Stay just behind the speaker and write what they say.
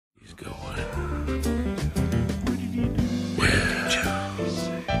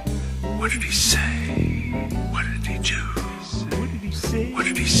What did he say? What did he do? What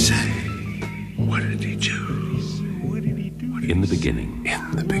did he say? What did he do? In the beginning.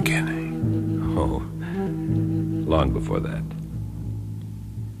 In the beginning. Oh, long before that.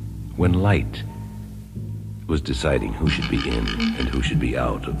 When light was deciding who should be in and who should be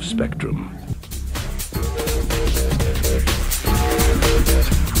out of spectrum.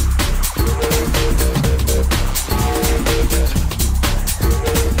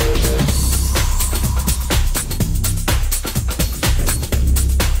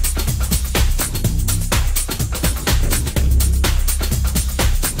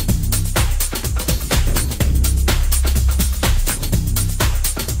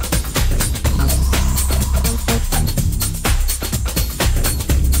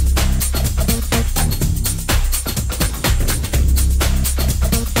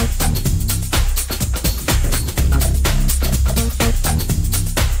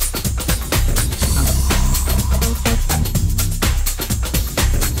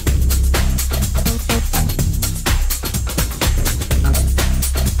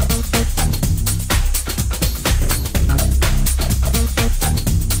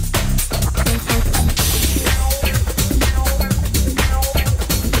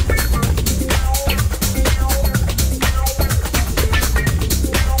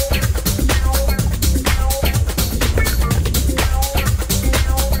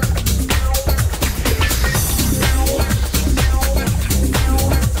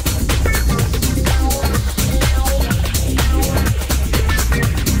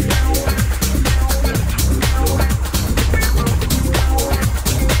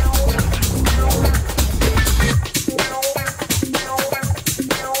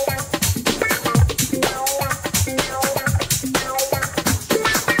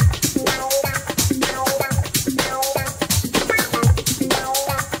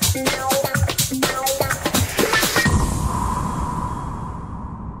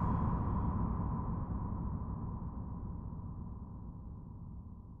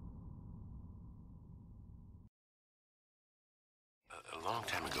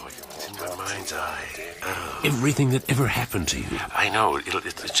 Everything that ever happened to you. I know.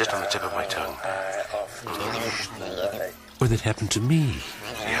 It's just on the tip of my tongue. Or that happened to me.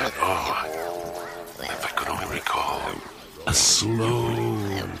 Yeah. Oh. If I could only recall. A slow.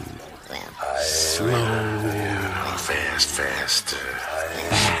 Yeah, fast. Fast.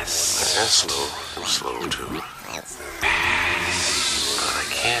 Slow too. But I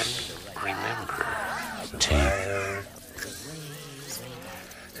can't remember. Tape.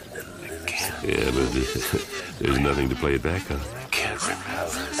 Yeah, but there's nothing to play it back on. I can't remember.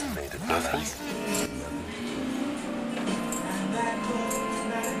 Nothing.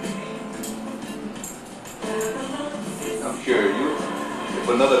 I'm sure if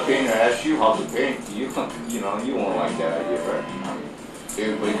another painter asks you how to paint, you won't like that idea, right? I mean,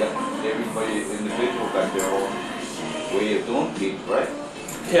 everybody individual got their own way of doing things, right?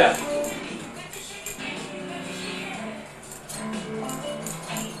 Yeah.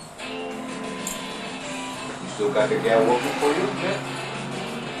 Still got the gal working for you? Yeah.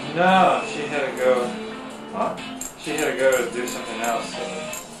 No, she had to go. Huh? She had to go to do something else. So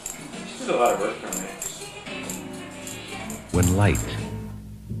she did a lot of work for me. When light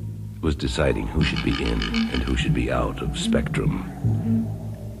was deciding who should be in and who should be out of spectrum,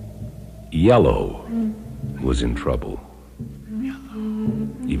 yellow was in trouble.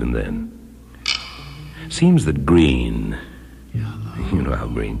 Even then. Seems that green, you know how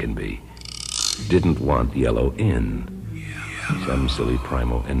green can be, didn't want yellow in. Some silly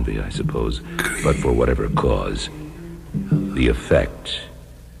primal envy, I suppose. But for whatever cause, the effect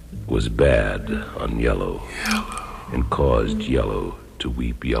was bad on yellow and caused yellow to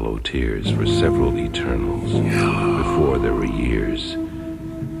weep yellow tears for several eternals before there were years,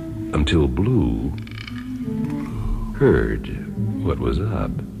 until blue heard what was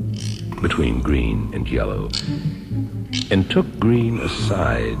up between green and yellow and took green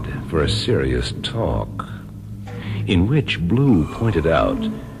aside for a serious talk, in which blue pointed out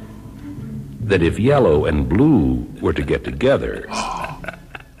that if yellow and blue were to get together,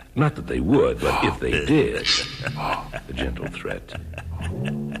 not that they would, but if they did, a gentle threat,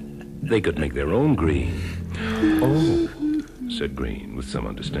 they could make their own green. Oh, said Green with some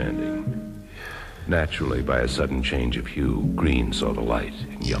understanding. Naturally, by a sudden change of hue, Green saw the light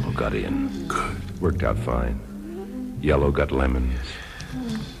and Yellow got in. Good. Worked out fine. Yellow got lemons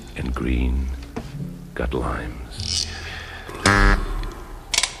and Green got limes.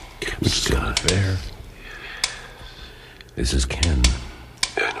 Which still not fair. This is Ken.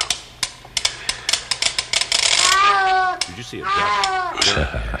 I know. you see a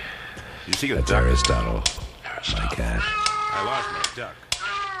duck? You see a That's duck? Aristotle, my cat. I lost my duck.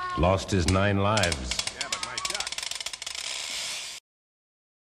 Lost his 9 lives.